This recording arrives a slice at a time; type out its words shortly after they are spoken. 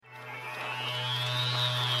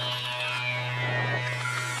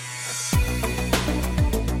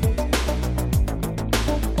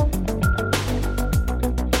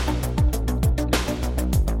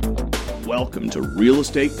Welcome to Real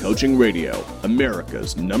Estate Coaching Radio,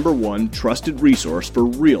 America's #1 trusted resource for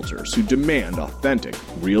realtors who demand authentic,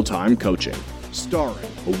 real-time coaching.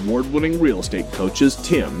 Starring award-winning real estate coaches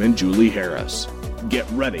Tim and Julie Harris. Get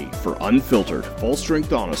ready for unfiltered,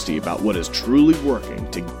 full-strength honesty about what is truly working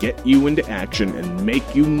to get you into action and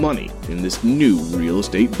make you money in this new real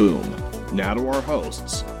estate boom. Now to our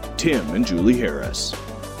hosts, Tim and Julie Harris.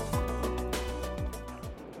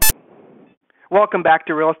 Welcome back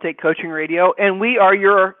to Real Estate Coaching Radio, and we are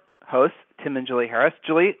your hosts, Tim and Julie Harris.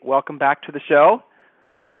 Julie, welcome back to the show.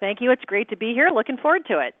 Thank you. It's great to be here. Looking forward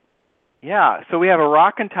to it. Yeah, so we have a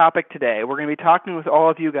rockin' topic today. We're going to be talking with all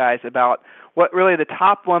of you guys about what really the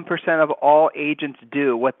top 1% of all agents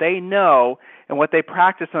do, what they know, and what they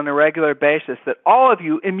practice on a regular basis that all of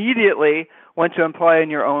you immediately want to employ in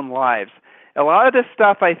your own lives. A lot of this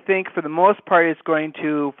stuff, I think, for the most part, is going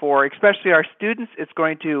to, for especially our students, it's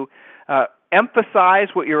going to emphasize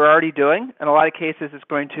what you're already doing. In a lot of cases, it's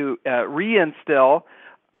going to reinstill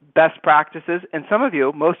best practices. And some of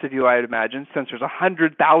you, most of you, I would imagine, since there's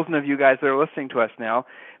 100,000 of you guys that are listening to us now,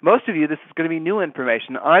 most of you, this is going to be new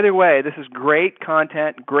information. Either way, this is great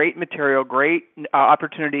content, great material, great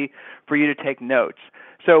opportunity for you to take notes.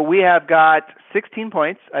 So we have got 16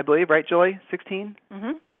 points, I believe, right, Julie? 16? Mm-hmm.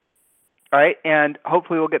 All right, and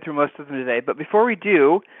hopefully we'll get through most of them today. But before we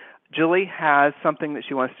do, Julie has something that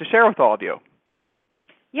she wants to share with all of you.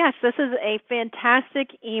 Yes, this is a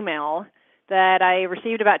fantastic email that I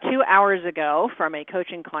received about 2 hours ago from a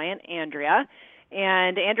coaching client, Andrea.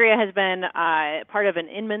 And Andrea has been part of an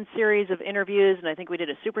Inman series of interviews, and I think we did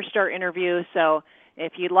a Superstar interview. So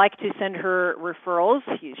if you'd like to send her referrals,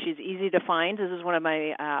 she's easy to find. This is one of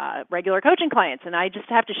my regular coaching clients, and I just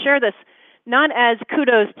have to share this not as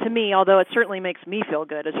kudos to me, although it certainly makes me feel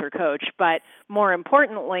good as her coach, but more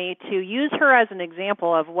importantly, to use her as an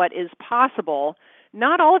example of what is possible.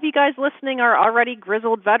 Not all of you guys listening are already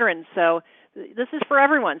grizzled veterans, so this is for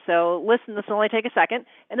everyone. So listen, this will only take a second.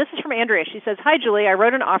 And this is from Andrea. She says, "Hi, Julie. I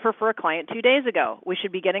wrote an offer for a client 2 days ago. We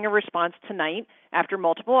should be getting a response tonight after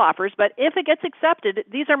multiple offers, but if it gets accepted,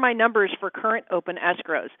 these are my numbers for current open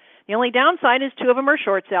escrows. The only downside is 2 of them are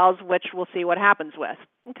short sales, which we'll see what happens with."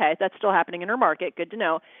 Okay, that's still happening in her market. Good to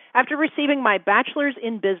know. "After receiving my bachelor's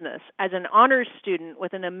in business as an honors student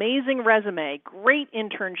with an amazing resume, great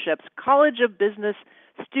internships, College of Business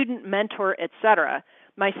student mentor, etc.,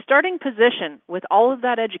 my starting position with all of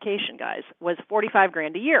that education, guys, was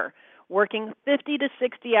 $45,000 a year, working 50 to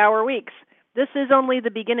 60-hour weeks. This is only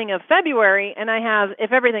the beginning of February, and I have,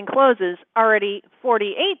 if everything closes, already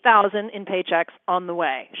 $48,000 in paychecks on the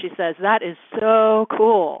way." She says, "That is so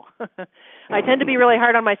cool." I tend to be really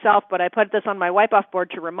hard on myself, but I put this on my wipe-off board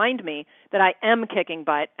to remind me that I am kicking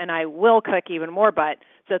butt, and I will kick even more butt.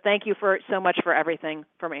 So thank you so much for everything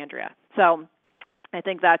from Andrea. So I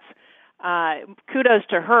think that's kudos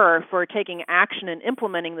to her for taking action and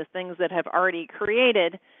implementing the things that have already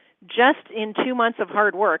created just in 2 months of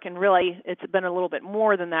hard work. And really, it's been a little bit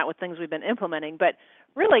more than that with things we've been implementing. But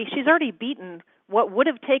really, she's already beaten what would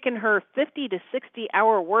have taken her 50 to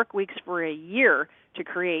 60-hour work weeks for a year to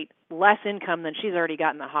create less income than she's already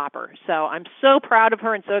got in the hopper. So I'm so proud of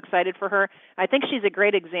her and so excited for her. I think she's a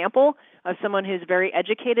great example of someone who's very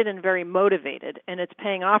educated and very motivated, and it's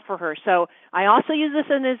paying off for her. So I also use this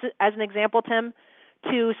as an example, Tim,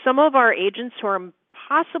 to some of our agents who are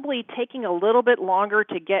possibly taking a little bit longer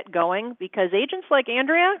to get going, because agents like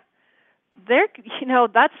Andrea,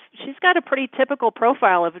 she's got a pretty typical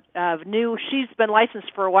profile of new. She's been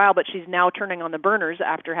licensed for a while, but she's now turning on the burners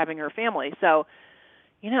after having her family. So,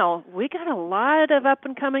 we got a lot of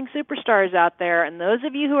up-and-coming superstars out there, and those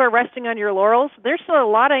of you who are resting on your laurels, there's still a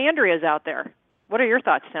lot of Andreas out there. What are your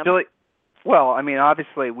thoughts, Tim? Julie, well, I mean,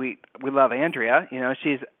 obviously we love Andrea.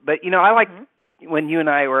 I like when you and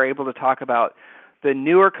I were able to talk about the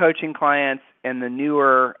newer coaching clients and the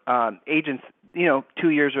newer agents, 2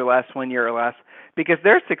 years or less, 1 year or less, because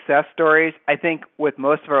their success stories, I think, with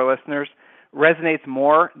most of our listeners, resonates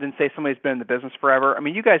more than, say, somebody who's been in the business forever. I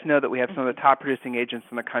mean, you guys know that we have some of the top producing agents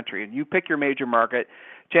in the country, and you pick your major market,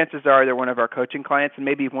 chances are they're one of our coaching clients, and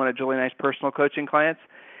maybe one of Julie and I's personal coaching clients.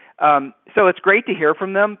 So it's great to hear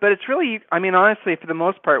from them, but it's really, honestly, for the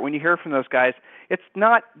most part, when you hear from those guys, it's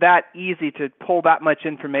not that easy to pull that much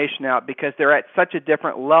information out because they're at such a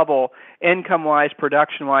different level, income-wise,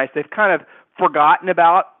 production-wise. They've kind of forgotten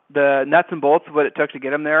about the nuts and bolts of what it took to get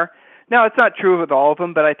them there. Now, it's not true with all of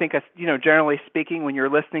them, but I think, generally speaking, when you're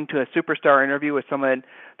listening to a superstar interview with someone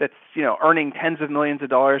that's, earning tens of millions of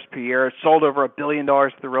dollars per year, sold over $1 billion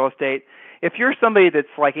worth of real estate, if you're somebody that's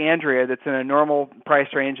like Andrea, that's in a normal price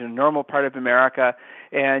range in a normal part of America,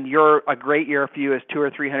 and a great year for you is $200,000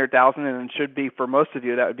 or $300,000, and it should be for most of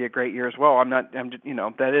you, that would be a great year as well.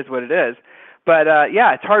 That is what it is. But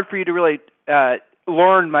it's hard for you to really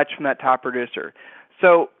learn much from that top producer.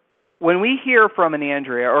 So when we hear from an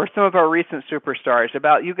Andrea or some of our recent superstars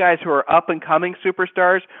about you guys who are up-and-coming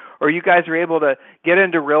superstars, or you guys are able to get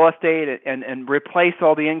into real estate and replace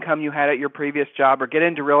all the income you had at your previous job, or get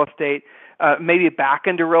into real estate, maybe back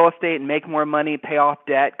into real estate and make more money, pay off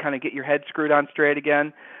debt, kind of get your head screwed on straight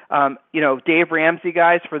again. Dave Ramsey,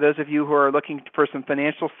 guys, for those of you who are looking for some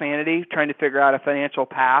financial sanity, trying to figure out a financial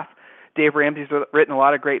path, Dave Ramsey's written a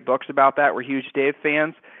lot of great books about that. We're huge Dave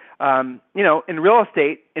fans. In real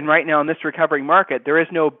estate, and right now in this recovering market, there is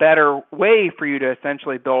no better way for you to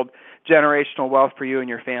essentially build generational wealth for you and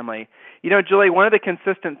your family. Julie, one of the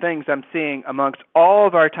consistent things I'm seeing amongst all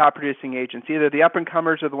of our top producing agents, either the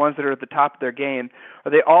up-and-comers or the ones that are at the top of their game,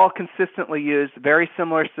 are they all consistently use very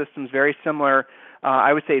similar systems, very similar,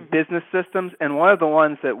 I would say, business systems. And one of the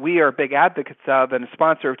ones that we are big advocates of and a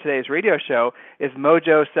sponsor of today's radio show is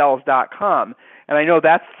mojosells.com. And I know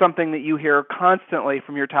that's something that you hear constantly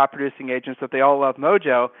from your top producing agents, that they all love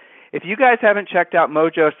Mojo. If you guys haven't checked out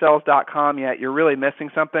mojosells.com yet, you're really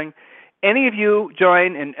missing something. Any of you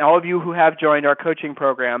join, and all of you who have joined our coaching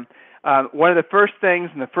program, one of the first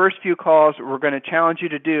things in the first few calls we're going to challenge you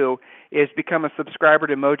to do is become a subscriber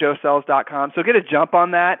to mojosells.com. So get a jump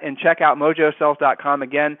on that and check out mojosells.com.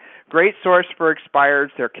 Again, great source for expireds.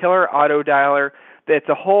 They're killer auto dialer. It's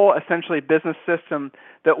a whole essentially business system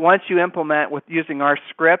that once you implement with using our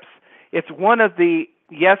scripts, it's one of the,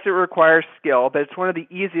 yes, it requires skill, but it's one of the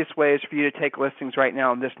easiest ways for you to take listings right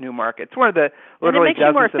now in this new market. It's one of the literally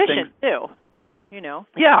dozens of things. And it makes you more efficient too,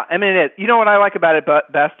 Yeah, I mean, you know what I like about it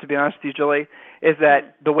best, to be honest with you, Julie, is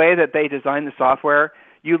that the way that they design the software,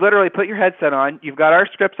 you literally put your headset on, you've got our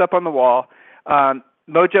scripts up on the wall,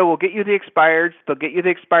 Mojo will get you the expireds. They'll get you the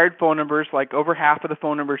expired phone numbers, like over half of the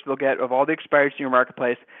phone numbers they'll get of all the expireds in your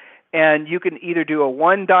marketplace. And you can either do a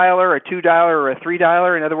 1 dialer, a 2 dialer, or a 3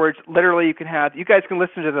 dialer. In other words, literally you guys can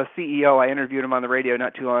listen to the CEO. I interviewed him on the radio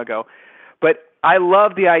not too long ago. But I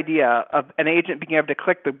love the idea of an agent being able to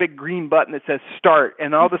click the big green button that says start,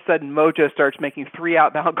 and all of a sudden Mojo starts making 3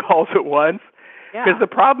 outbound calls at once. Because the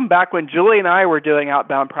problem back when Julie and I were doing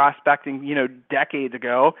outbound prospecting, decades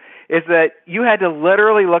ago, is that you had to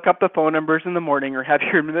literally look up the phone numbers in the morning or have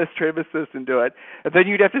your administrative assistant do it, and then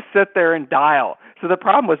you'd have to sit there and dial. So the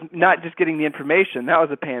problem was not just getting the information. That was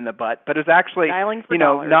a pain in the butt. But it was actually,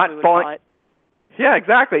 not falling. Yeah,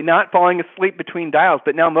 exactly. Not falling asleep between dials.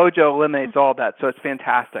 But now Mojo eliminates all that, so it's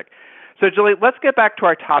fantastic. So Julie, let's get back to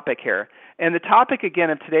our topic here. And the topic, again,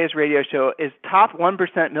 of today's radio show is Top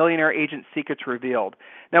 1% Millionaire Agent Secrets Revealed.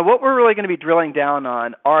 Now, what we're really going to be drilling down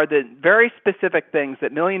on are the very specific things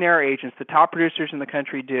that millionaire agents, the top producers in the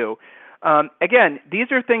country, do. Again, these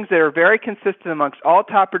are things that are very consistent amongst all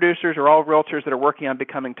top producers or all realtors that are working on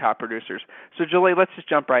becoming top producers. So, Julie, let's just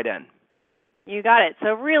jump right in. You got it.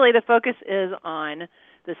 So really the focus is on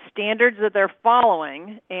the standards that they're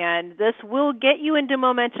following, and this will get you into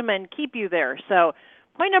momentum and keep you there. So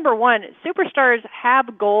point number 1, superstars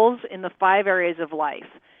have goals in the 5 areas of life.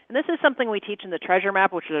 And this is something we teach in the Treasure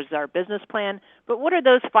Map, which is our business plan. But what are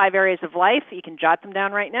those 5 areas of life? You can jot them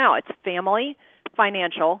down right now. It's family,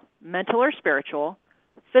 financial, mental or spiritual,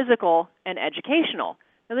 physical, and educational.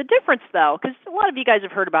 Now the difference, though, because a lot of you guys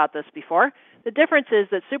have heard about this before, the difference is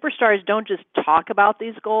that superstars don't just talk about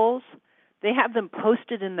these goals. They have them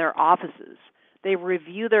posted in their offices. They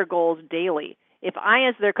review their goals daily. If I,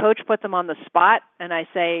 as their coach, put them on the spot and I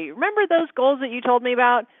say, remember those goals that you told me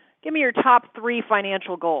about? Give me your top 3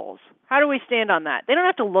 financial goals. How do we stand on that? They don't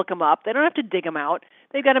have to look them up. They don't have to dig them out.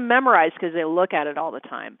 They've got to memorize because they look at it all the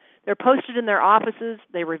time. They're posted in their offices.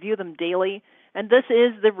 They review them daily. And this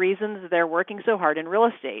is the reasons they're working so hard in real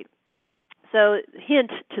estate. So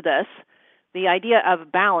hint to this, the idea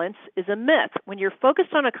of balance is a myth. When you're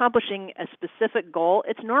focused on accomplishing a specific goal,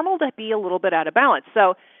 it's normal to be a little bit out of balance.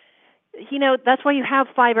 So, that's why you have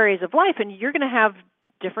 5 areas of life, and you're going to have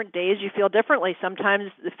different days you feel differently.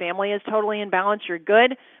 Sometimes the family is totally in balance, you're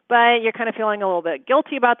good, but you're kind of feeling a little bit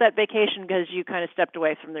guilty about that vacation because you kind of stepped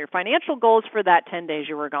away from your financial goals for that 10 days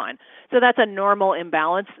you were gone. So that's a normal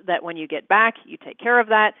imbalance that when you get back, you take care of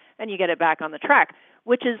that and you get it back on the track,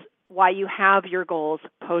 which is why you have your goals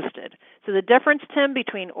posted. So the difference, Tim,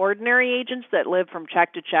 between ordinary agents that live from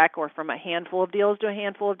check to check or from a handful of deals to a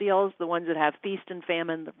handful of deals, the ones that have feast and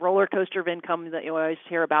famine, the roller coaster of income that you always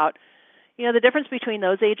hear about, the difference between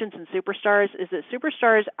those agents and superstars is that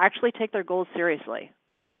superstars actually take their goals seriously.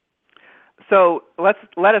 So let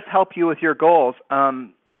us help you with your goals.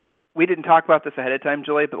 we didn't talk about this ahead of time,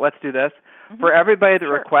 Julie, but let's do this. For everybody that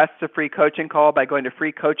requests a free coaching call by going to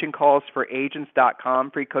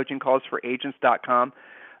freecoachingcallsforagents.com, freecoachingcallsforagents.com,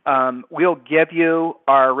 we'll give you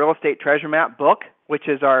our Real Estate Treasure Map book, which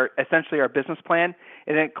is essentially our business plan.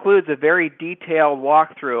 It includes a very detailed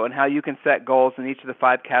walkthrough on how you can set goals in each of the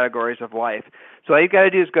 5 categories of life. So all you've got to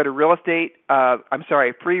do is go to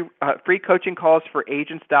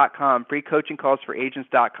freecoachingcallsforagents.com,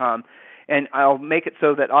 freecoachingcallsforagents.com, and I'll make it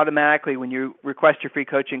so that automatically when you request your free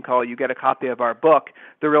coaching call, you get a copy of our book,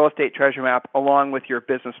 The Real Estate Treasure Map, along with your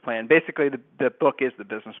business plan. Basically, the book is the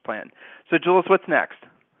business plan. So, Jules, what's next?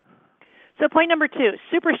 So point number 2,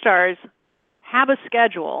 superstars have a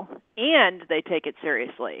schedule, and they take it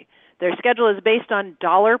seriously. Their schedule is based on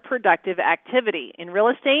dollar productive activity. In real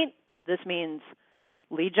estate, this means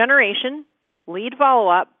lead generation, lead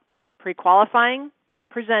follow-up, pre-qualifying,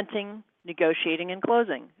 presenting, negotiating, and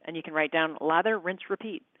closing. And you can write down lather, rinse,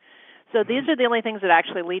 repeat. So these are the only things that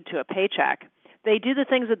actually lead to a paycheck. They do the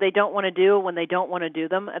things that they don't want to do when they don't want to do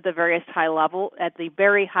them at the very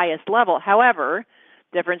highest level. However,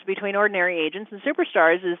 difference between ordinary agents and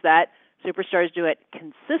superstars is that superstars do it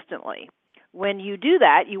consistently. When you do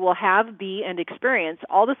that, you will have, be, and experience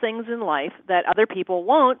all the things in life that other people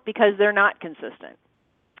won't because they're not consistent.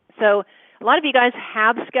 So a lot of you guys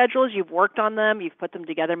have schedules. You've worked on them. You've put them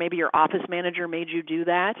together. Maybe your office manager made you do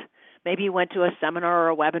that. Maybe you went to a seminar or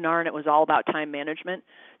a webinar and it was all about time management.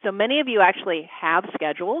 So many of you actually have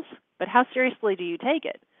schedules, but how seriously do you take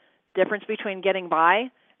it? Difference between getting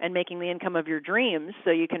by and making the income of your dreams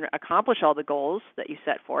so you can accomplish all the goals that you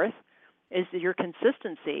set forth is your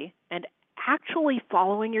consistency and actually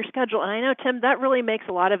following your schedule. And I know, Tim, that really makes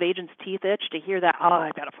a lot of agents' teeth itch to hear that,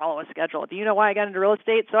 I've got to follow a schedule. Do you know why I got into real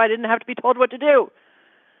estate? So I didn't have to be told what to do.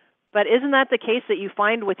 But isn't that the case that you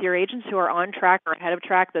find with your agents who are on track or ahead of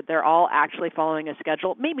track, that they're all actually following a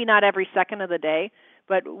schedule? Maybe not every second of the day,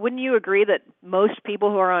 but wouldn't you agree that most people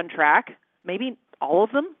who are on track, maybe all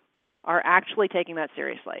of them, are actually taking that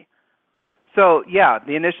seriously? So, yeah,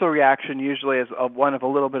 the initial reaction usually is one of a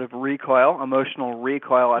little bit of recoil, emotional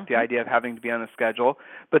recoil at the idea of having to be on a schedule.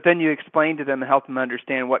 But then you explain to them and help them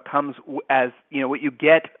understand what comes as, what you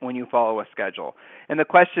get when you follow a schedule. And the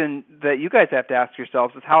question that you guys have to ask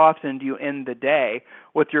yourselves is, how often do you end the day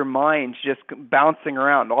with your mind just bouncing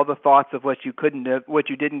around, all the thoughts of what you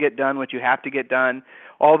didn't get done, what you have to get done,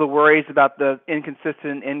 all the worries about the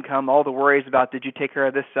inconsistent income, all the worries about, did you take care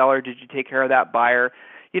of this seller, did you take care of that buyer?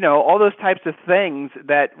 All those types of things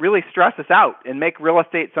that really stress us out and make real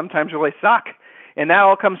estate sometimes really suck. And that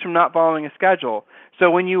all comes from not following a schedule. So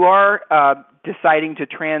when you are deciding to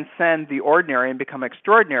transcend the ordinary and become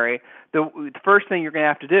extraordinary, the first thing you're going to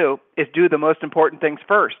have to do is do the most important things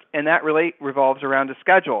first, and that really revolves around a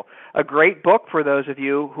schedule. A great book for those of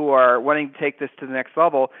you who are wanting to take this to the next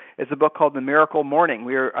level is a book called The Miracle Morning.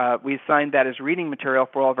 We assigned that as reading material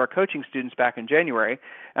for all of our coaching students back in January.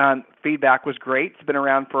 Feedback was great. It's been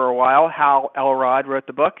around for a while. Hal Elrod wrote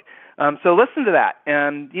the book. So listen to that,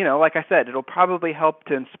 and like I said, it'll probably help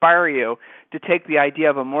to inspire you to take the idea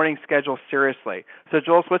of a morning schedule seriously. So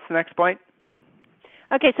Jules, what's the next point?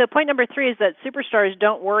 Okay, so point number 3 is that superstars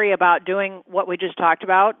don't worry about doing what we just talked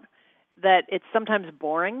about, that it's sometimes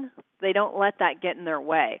boring. They don't let that get in their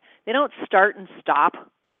way. They don't start and stop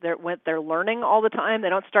what they're learning all the time. They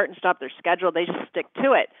don't start and stop their schedule. They just stick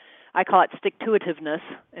to it. I call it stick-to-itiveness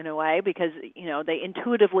in a way because, they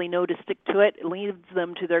intuitively know to stick to it. It leads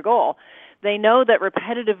them to their goal. They know that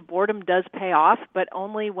repetitive boredom does pay off, but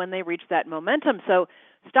only when they reach that momentum. So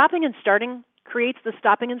stopping and starting creates the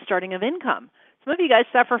stopping and starting of income. Some of you guys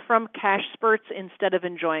suffer from cash spurts instead of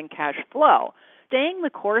enjoying cash flow. Staying the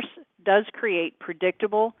course does create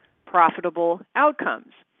predictable, profitable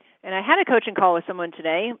outcomes. And I had a coaching call with someone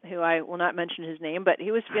today who I will not mention his name, but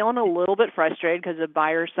he was feeling a little bit frustrated because the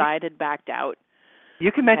buyer side had backed out.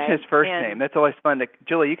 You can mention his first name. That's always fun.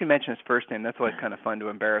 Julie, you can mention his first name. That's always kind of fun to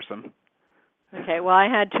embarrass him. Okay, well, I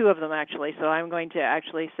had 2 of them actually, so I'm going to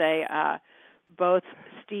actually say both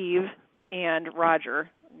Steve and Roger.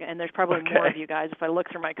 And there's probably more of you guys if I look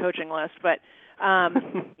through my coaching list. But,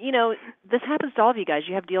 this happens to all of you guys.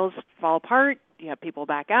 You have deals fall apart. You have people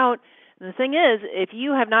back out. And the thing is, if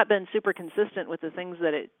you have not been super consistent with the things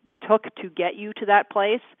that it took to get you to that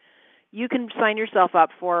place, you can sign yourself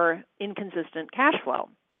up for inconsistent cash flow.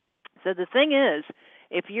 So the thing is,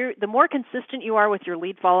 the more consistent you are with your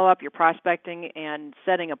lead follow-up, your prospecting, and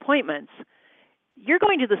setting appointments, you're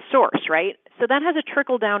going to the source, right? So that has a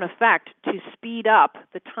trickle-down effect to speed up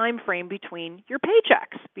the time frame between your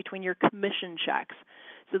paychecks, between your commission checks.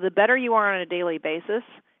 So the better you are on a daily basis,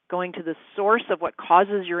 going to the source of what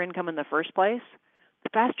causes your income in the first place, the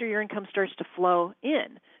faster your income starts to flow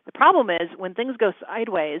in. The problem is when things go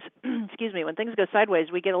sideways, when things go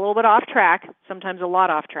sideways, we get a little bit off track, sometimes a lot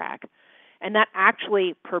off track, and that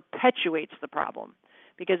actually perpetuates the problem.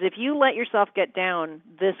 Because if you let yourself get down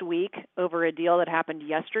this week over a deal that happened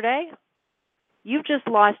yesterday, you've just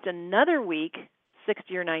lost another week,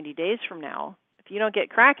 60 or 90 days from now, if you don't get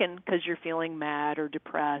cracking because you're feeling mad or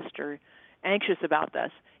depressed or anxious about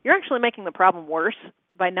this. You're actually making the problem worse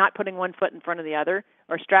by not putting one foot in front of the other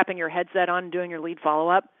or strapping your headset on and doing your lead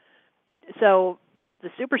follow-up. So the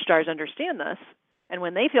superstars understand this, and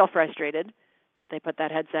when they feel frustrated, they put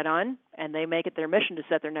that headset on and they make it their mission to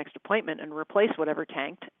set their next appointment and replace whatever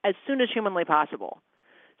tanked as soon as humanly possible.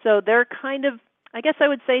 So they're kind of, I guess I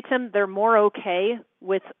would say, Tim, they're more okay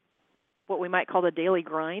with what we might call the daily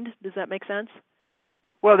grind. Does that make sense?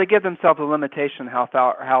 Well, they give themselves a limitation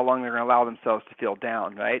how long they're going to allow themselves to feel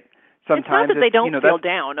down, right? Sometimes it's not that they don't feel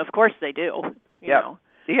down. Of course they do. You know.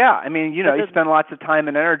 Yeah, I mean, you spend lots of time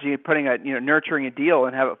and energy putting nurturing a deal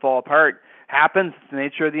and have it fall apart. Happens. It's the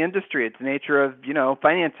nature of the industry. It's the nature of,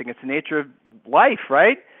 financing. It's the nature of life,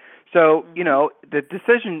 right? So, the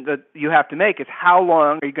decision that you have to make is how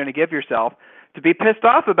long are you going to give yourself to be pissed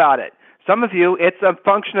off about it? Some of you, it's a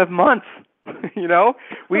function of months.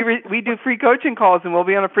 We do free coaching calls, and we'll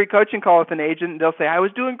be on a free coaching call with an agent, and they'll say, I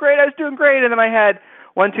was doing great, and in my head,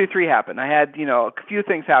 1, 2, 3 happened. I had, a few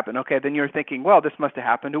things happen. Okay, then you're thinking, well, this must have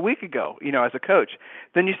happened a week ago, as a coach.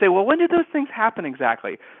 Then you say, well, when did those things happen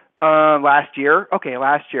exactly? Last year. Okay,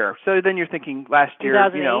 last year. So then you're thinking last year,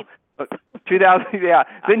 2000, yeah.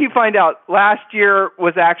 Then you find out last year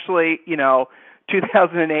was actually,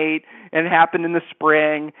 2008, and it happened in the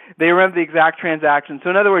spring. They remember the exact transaction. So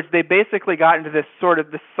in other words, they basically got into this sort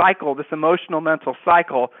of this cycle, this emotional mental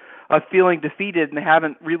cycle of feeling defeated, and they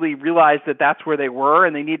haven't really realized that that's where they were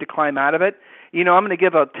and they need to climb out of it. I'm going to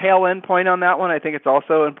give a tail end point on that one. I think it's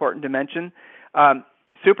also important to mention.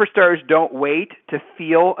 Superstars don't wait to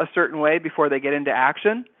feel a certain way before they get into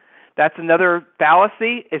action. That's another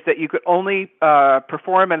fallacy, is that you could only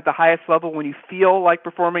perform at the highest level when you feel like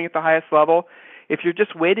performing at the highest level. If you're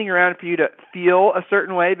just waiting around for you to feel a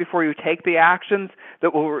certain way before you take the actions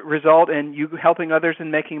that will result in you helping others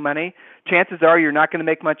and making money, chances are you're not going to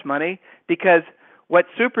make much money, because what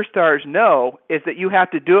superstars know is that you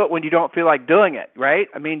have to do it when you don't feel like doing it, right?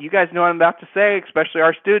 I mean, you guys know what I'm about to say, especially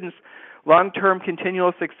our students. Long-term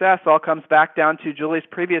continual success all comes back down to Julie's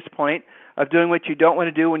previous point of doing what you don't want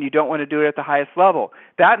to do when you don't want to do it at the highest level.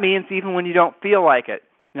 That means even when you don't feel like it.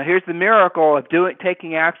 Now, here's the miracle of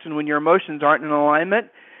taking action when your emotions aren't in alignment.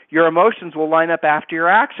 Your emotions will line up after your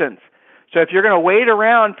actions. So if you're going to wait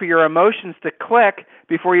around for your emotions to click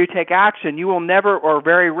before you take action, you will never or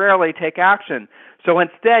very rarely take action. So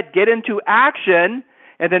instead, get into action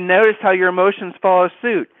and then notice how your emotions follow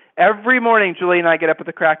suit. Every morning, Julie and I get up at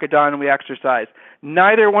the crack of dawn and we exercise.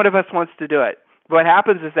 Neither one of us wants to do it. What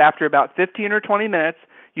happens is after about 15 or 20 minutes,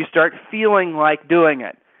 you start feeling like doing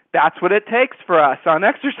it. That's what it takes for us on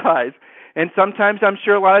exercise. And sometimes I'm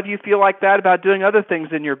sure a lot of you feel like that about doing other things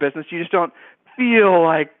in your business. You just don't feel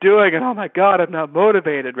like doing it. Oh, my God, I'm not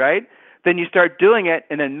motivated, right? Then you start doing it,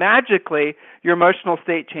 and then magically your emotional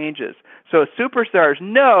state changes. So superstars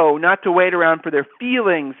know not to wait around for their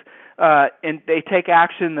feelings, and they take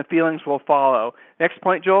action, the feelings will follow. Next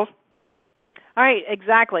point, Jules? All right,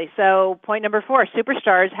 exactly. So point number 4,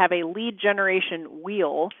 superstars have a lead generation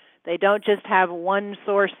wheel. They don't just have one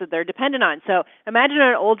source that they're dependent on. So imagine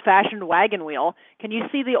an old-fashioned wagon wheel. Can you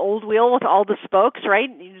see the old wheel with all the spokes, right?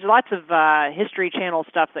 There's lots of History Channel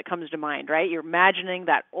stuff that comes to mind, right? You're imagining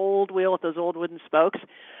that old wheel with those old wooden spokes.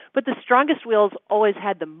 But the strongest wheels always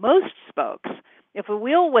had the most spokes. If a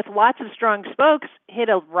wheel with lots of strong spokes hit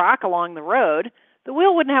a rock along the road, the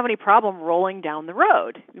wheel wouldn't have any problem rolling down the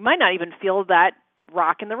road. You might not even feel that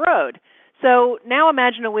rock in the road. So now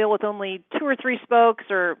imagine a wheel with only 2 or 3 spokes,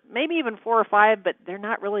 or maybe even 4 or 5, but they're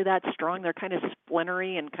not really that strong. They're kind of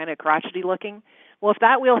splintery and kind of crotchety looking. Well, if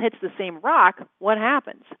that wheel hits the same rock, what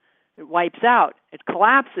happens? It wipes out. It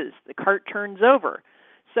collapses. The cart turns over.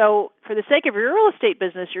 So for the sake of your real estate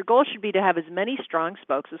business, your goal should be to have as many strong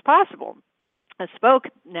spokes as possible. A spoke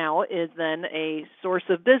now is then a source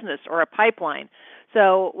of business or a pipeline.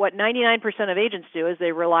 So what 99% of agents do is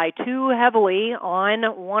they rely too heavily on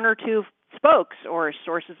 1 or 2 spokes or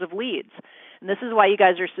sources of leads. And this is why you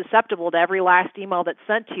guys are susceptible to every last email that's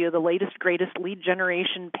sent to you, the latest, greatest lead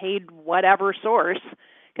generation, paid whatever source,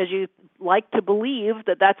 because you like to believe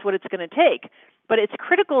that that's what it's going to take. But it's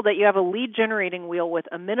critical that you have a lead generating wheel with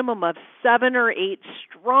a minimum of 7 or 8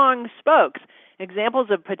 strong spokes. Examples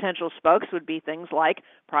of potential spokes would be things like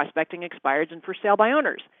prospecting expireds and for sale by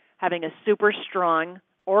owners. Having a super strong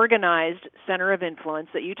organized center of influence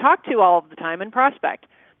that you talk to all of the time and prospect,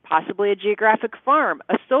 possibly a geographic farm,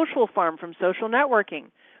 a social farm from social networking.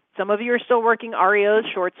 Some of you are still working REOs,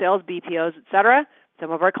 short sales, BPOs, etc.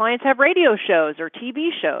 Some of our clients have radio shows or TV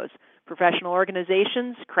shows, professional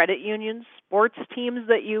organizations, credit unions, sports teams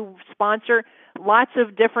that you sponsor, lots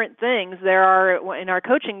of different things. There are, in our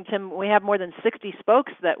coaching, Tim, we have more than 60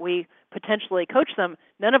 spokes that we potentially coach them.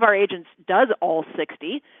 None of our agents does all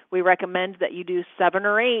 60. We recommend that you do 7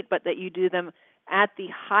 or 8, but that you do them at the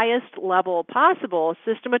highest level possible,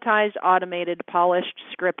 systematized, automated, polished,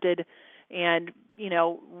 scripted, and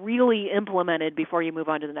really implemented before you move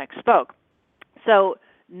on to the next spoke. So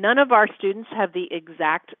none of our students have the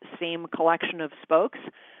exact same collection of spokes,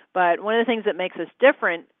 but one of the things that makes us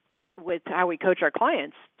different with how we coach our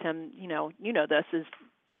clients, Tim, you know this, is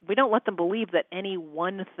we don't let them believe that any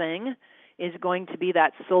one thing is going to be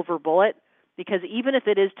that silver bullet, because even if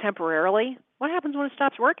it is temporarily, what happens when it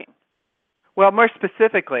stops working? Well, more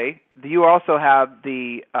specifically, you also have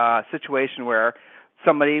the situation where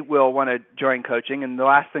somebody will want to join coaching, and the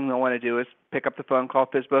last thing they'll want to do is pick up the phone, call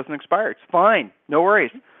FSBOs and expireds. Fine, no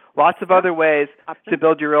worries. Lots of other ways to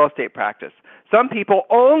build your real estate practice. Some people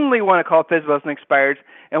only want to call FSBOs and expireds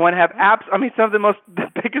and want to have apps. I mean, some of the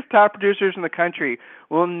biggest top producers in the country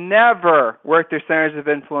will never work their centers of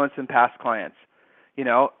influence and past clients.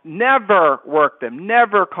 Never work them,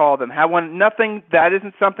 never call them, have one, nothing, that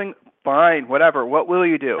isn't something, fine, whatever. What will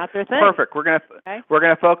you do? Not their thing. Perfect. We're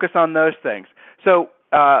gonna focus on those things. So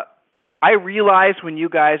I realize when you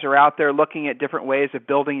guys are out there looking at different ways of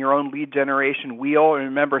building your own lead generation wheel, and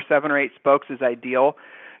remember 7 or 8 spokes is ideal,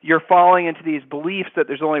 you're falling into these beliefs that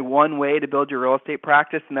there's only one way to build your real estate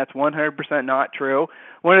practice, and that's 100% not true.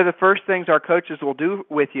 One of the first things our coaches will do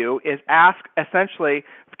with you is essentially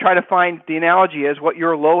try to find, the analogy is what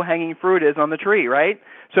your low-hanging fruit is on the tree, right?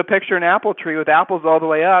 So picture an apple tree with apples all the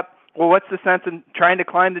way up. Well, what's the sense in trying to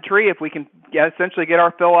climb the tree if we can essentially get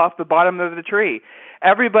our fill off the bottom of the tree?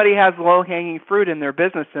 Everybody has low-hanging fruit in their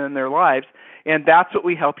business and in their lives, and that's what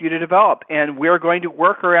we help you to develop. And we're going to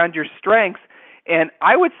work around your strengths. And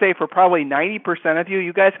I would say for probably 90% of you,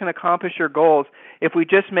 you guys can accomplish your goals if we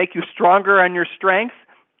just make you stronger on your strengths.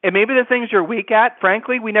 And maybe the things you're weak at,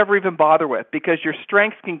 frankly, we never even bother with, because your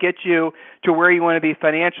strengths can get you to where you want to be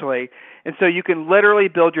financially. And so you can literally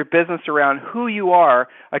build your business around who you are,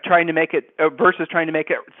 trying to make it versus trying to make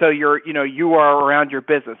it so you are around your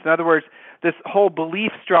business. In other words, this whole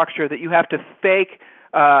belief structure that you have to fake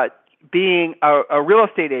being a real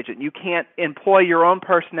estate agent. You can't employ your own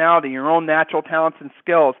personality, your own natural talents and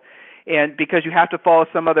skills, and because you have to follow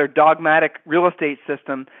some other dogmatic real estate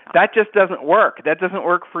system, that just doesn't work. That doesn't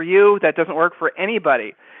work for you. That doesn't work for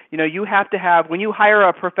anybody. You have to have, when you hire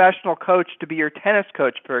a professional coach to be your tennis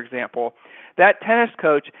coach, for example, that tennis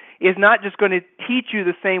coach is not just going to teach you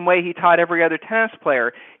the same way he taught every other tennis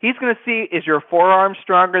player. He's going to see, is your forearm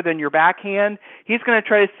stronger than your backhand? He's going to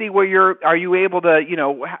try to see are you able to,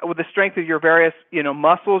 with the strength of your various,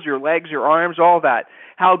 muscles, your legs, your arms, all that,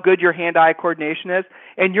 how good your hand-eye coordination is.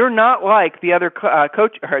 And you're not like the other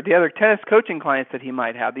coach or the other tennis coaching clients that he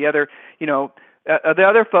might have. The other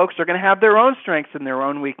folks are going to have their own strengths and their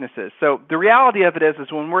own weaknesses. So the reality of it is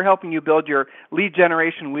when we're helping you build your lead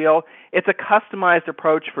generation wheel, it's a customized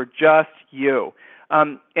approach for just you.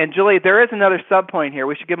 And Julie, there is another sub-point here.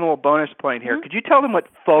 We should give them a little bonus point here. Mm-hmm. Could you tell them what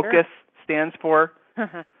FOCUS stands for?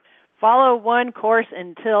 Follow one course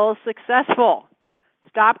until successful.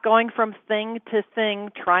 Stop going from thing to thing,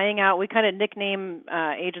 trying out. We kind of nickname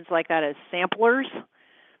agents like that as samplers,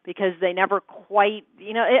 because they never quite,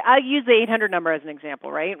 I use the 800 number as an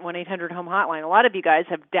example, right? 1-800-HOME hotline. A lot of you guys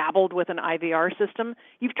have dabbled with an IVR system.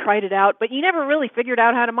 You've tried it out, but you never really figured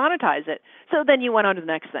out how to monetize it. So then you went on to the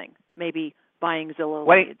next thing, maybe buying Zillow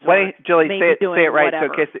leads. Julie, say it right. Whatever,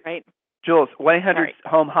 so right? Jules,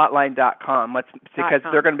 1-800-HOME-hotline.com. Because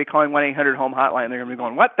they're going to be calling 1-800-HOME hotline. They're going to be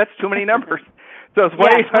going, what? That's too many numbers. So it's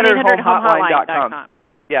 1-800-HOME-hotline.com.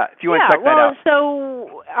 Yeah, if you want to check that out.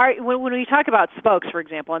 So when we talk about spokes, for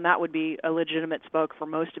example, and that would be a legitimate spoke for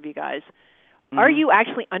most of you guys, are you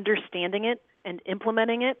actually understanding it and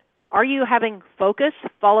implementing it? Are you having focus,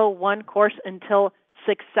 follow one course until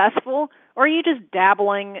successful, or are you just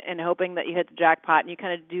dabbling and hoping that you hit the jackpot and you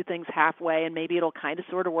kind of do things halfway and maybe it'll kind of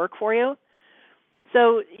sort of work for you?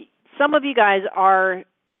 So some of you guys are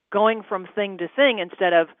going from thing to thing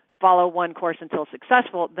instead of follow one course until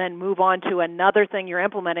successful, then move on to another thing you're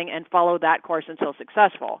implementing and follow that course until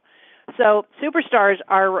successful. So superstars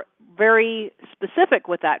are very specific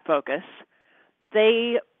with that focus.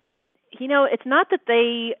 They, it's not that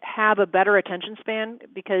they have a better attention span,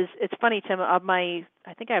 because it's funny, Tim, I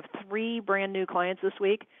think I have 3 brand new clients this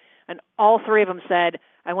week, and all 3 of them said,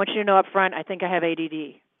 I want you to know up front, I think I have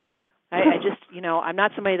ADD. I just, I'm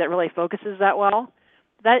not somebody that really focuses that well.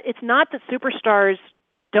 That it's not that superstars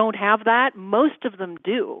don't have that. Most of them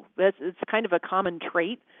do. It's kind of a common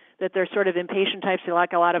trait that they're sort of impatient types who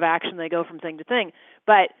like a lot of action. They go from thing to thing.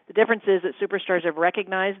 But the difference is that superstars have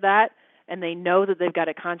recognized that, and they know that they've got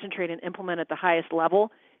to concentrate and implement at the highest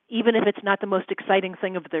level, even if it's not the most exciting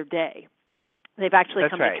thing of their day. They've actually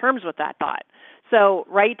come to terms with that thought. So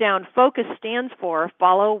write down FOCUS stands for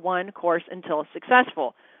follow one course until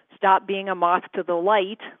successful. Stop being a moth to the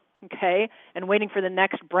light, okay, and waiting for the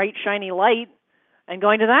next bright, shiny light and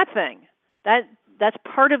going to that thing. That's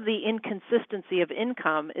part of the inconsistency of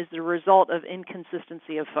income is the result of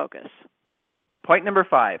inconsistency of focus. Point number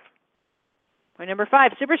 5. Point number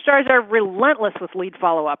 5, superstars are relentless with lead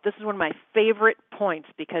follow-up. This is one of my favorite points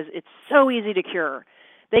because it's so easy to cure.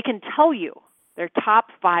 They can tell you their top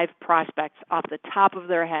 5 prospects off the top of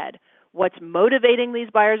their head, what's motivating these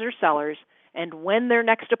buyers or sellers, and when their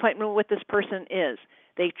next appointment with this person is.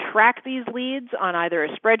 They track these leads on either a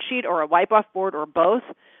spreadsheet or a wipe-off board or both.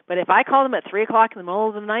 But if I call them at 3 o'clock in the middle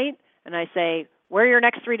of the night and I say, where are your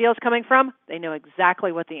next 3 deals coming from? They know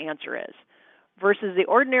exactly what the answer is. Versus the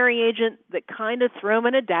ordinary agent that kind of throw them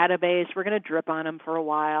in a database. We're going to drip on them for a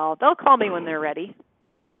while. They'll call me when they're ready.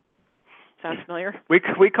 Sound familiar? We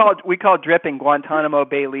call dripping Guantanamo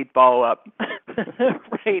Bay lead follow-up.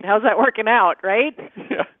 Right. How's that working out, right?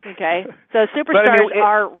 Yeah. Okay. So superstars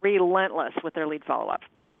are relentless with their lead follow-up.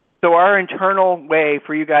 So our internal way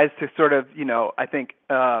for you guys to sort of, I think,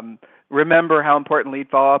 remember how important lead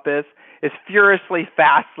follow-up is furiously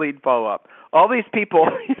fast lead follow-up. All these people,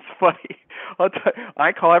 it's funny.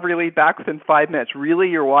 I call every lead back within 5 minutes. Really,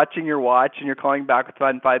 you're watching your watch and you're calling back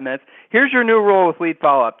within 5 minutes. Here's your new rule with lead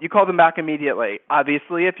follow-up. You call them back immediately.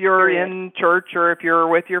 Obviously, if you're in church or if you're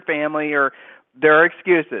with your family, or there are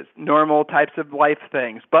excuses, normal types of life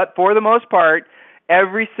things. But for the most part,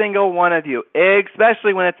 every single one of you,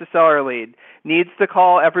 especially when it's a seller lead, needs to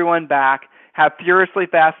call everyone back, have furiously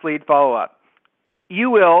fast lead follow-up. You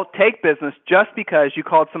will take business just because you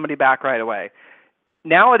called somebody back right away.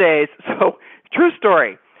 Nowadays, so true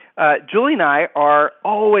story, Julie and I are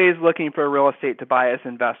always looking for real estate to buy as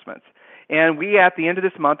investments. And we, at the end of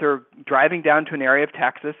this month, are driving down to an area of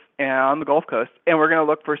Texas and on the Gulf Coast, and we're going to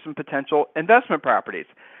look for some potential investment properties.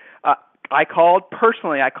 I called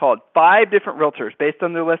 5 different realtors based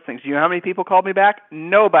on their listings. You know how many people called me back?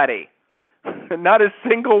 Nobody. Not a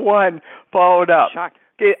single one followed up. Shocked.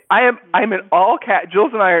 Okay, I'm an all-cash,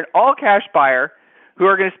 Jules and I are an all-cash buyer who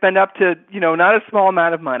are going to spend up to, not a small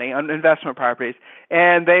amount of money on investment properties,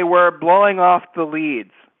 and they were blowing off the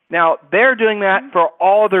leads. Now, they're doing that for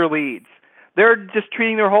all their leads. They're just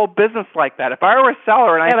treating their whole business like that. If I were a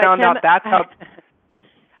seller and I found out that's how...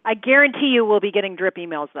 I guarantee you will be getting drip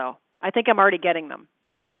emails, though. I think I'm already getting them.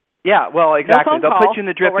 Yeah, well, exactly. No phone They'll put you in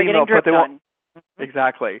the drip email, but they won't.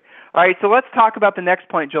 Exactly. All right, so let's talk about the next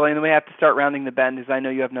point, Julie, and then we have to start rounding the bend, as I know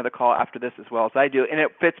you have another call after this as well as I do, and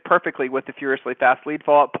it fits perfectly with the furiously fast lead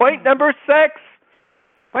follow-up. Point number 6.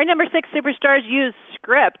 Point number 6, superstars use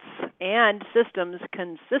scripts and systems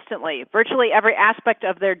consistently. Virtually every aspect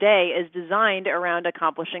of their day is designed around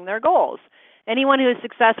accomplishing their goals. Anyone who is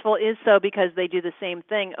successful is so because they do the same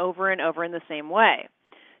thing over and over in the same way.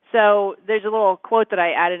 So there's a little quote that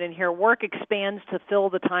I added in here, work expands to fill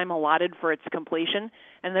the time allotted for its completion.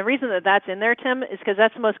 And the reason that that's in there, Tim, is because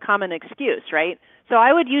that's the most common excuse, right? So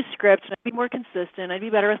I would use scripts, and I'd be more consistent, I'd be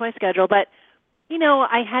better with my schedule, but,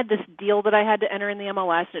 I had this deal that I had to enter in the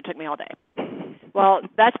MLS, and it took me all day. Well,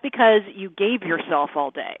 that's because you gave yourself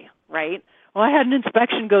all day, right? Well, I had an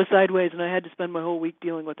inspection go sideways, and I had to spend my whole week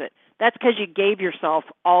dealing with it. That's because you gave yourself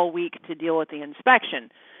all week to deal with the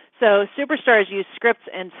inspection. So superstars use scripts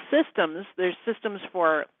and systems. There's systems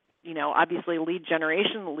for, obviously lead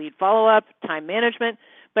generation, lead follow-up, time management,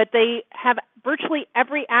 but they have virtually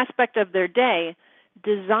every aspect of their day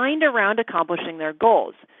designed around accomplishing their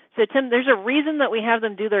goals. So, Tim, there's a reason that we have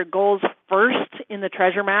them do their goals first in the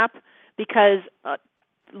treasure map, because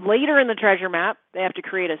later in the treasure map, they have to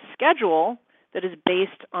create a schedule that is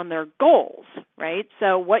based on their goals, right?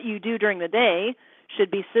 So what you do during the day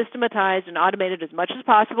should be systematized and automated as much as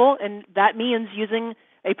possible, and that means using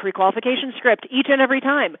a pre-qualification script each and every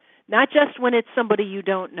time, not just when it's somebody you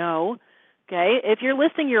don't know, okay? If you're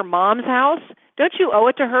listing your mom's house, don't you owe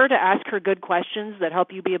it to her to ask her good questions that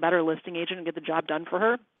help you be a better listing agent and get the job done for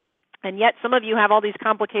her? And yet some of you have all these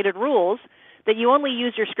complicated rules that you only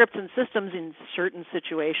use your scripts and systems in certain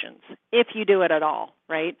situations, if you do it at all,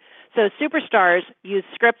 right? So superstars use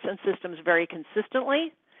scripts and systems very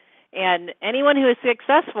consistently. And anyone who is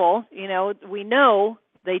successful, we know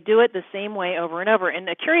They do it the same way over and over. And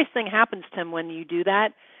a curious thing happens, Tim, when you do that.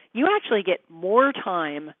 You actually get more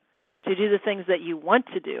time to do the things that you want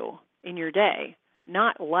to do in your day,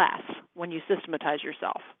 not less, when you systematize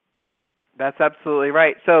yourself. That's absolutely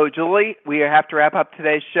right. So, Julie, we have to wrap up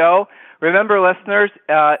today's show. Remember, listeners,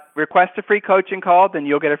 request a free coaching call, then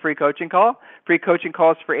you'll get a free coaching call. Free coaching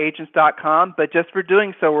calls for agents.com. But just for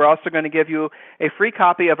doing so, we're also going to give you a free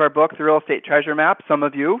copy of our book, The Real Estate Treasure Map. Some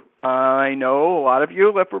of you, I know a lot of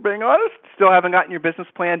you, if we're being honest, still haven't gotten your business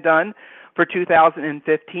plan done for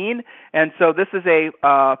 2015. And so this is a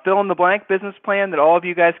fill-in-the-blank business plan that all of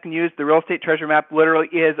you guys can use. The Real Estate Treasure Map literally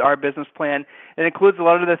is our business plan. It includes a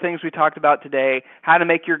lot of the things we talked about today, how to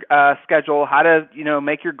make your schedule, how to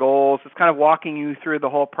make your goals. It's kind of walking you through the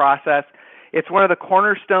whole process. It's one of the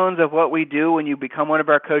cornerstones of what we do when you become one of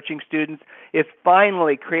our coaching students. It's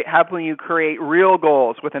finally helping you create real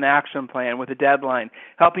goals with an action plan, with a deadline,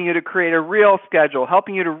 helping you to create a real schedule,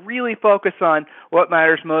 helping you to really focus on what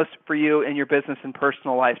matters most for you in your business and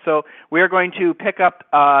personal life. So we are going to pick up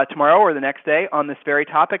tomorrow or the next day on this very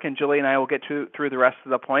topic, and Julie and I will get through the rest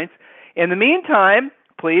of the points. In the meantime,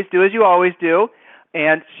 please do as you always do,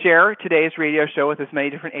 and share today's radio show with as many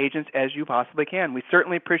different agents as you possibly can. We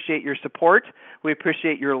certainly appreciate your support. We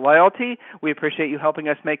appreciate your loyalty. We appreciate you helping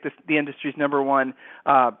us make this the industry's #1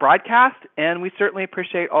 broadcast. And we certainly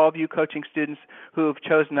appreciate all of you coaching students who have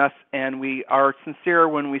chosen us. And we are sincere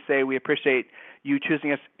when we say we appreciate you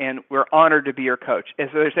choosing us, and we're honored to be your coach.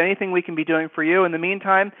 If there's anything we can be doing for you in the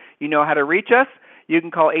meantime, you know how to reach us. You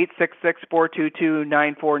can call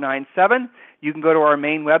 866-422-9497. You can go to our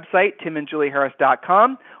main website,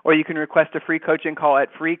 timandjulieharris.com, or you can request a free coaching call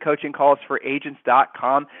at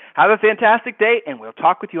freecoachingcallsforagents.com. Have a fantastic day, and we'll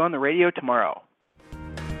talk with you on the radio tomorrow.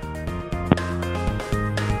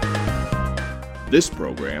 This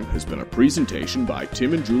program has been a presentation by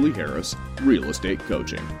Tim and Julie Harris, Real Estate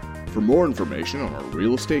Coaching. For more information on our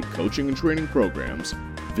real estate coaching and training programs,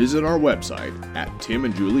 visit our website at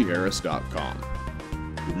timandjulieharris.com.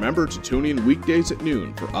 Remember to tune in weekdays at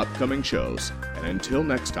noon for upcoming shows. And until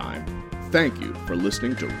next time, thank you for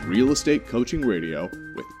listening to Real Estate Coaching Radio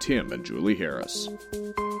with Tim and Julie Harris.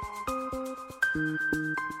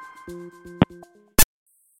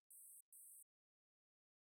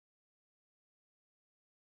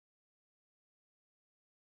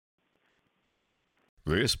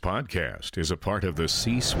 This podcast is a part of the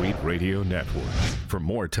C-Suite Radio Network. For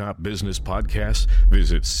more top business podcasts,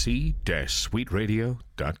 visit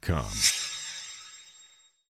c-suiteradio.com.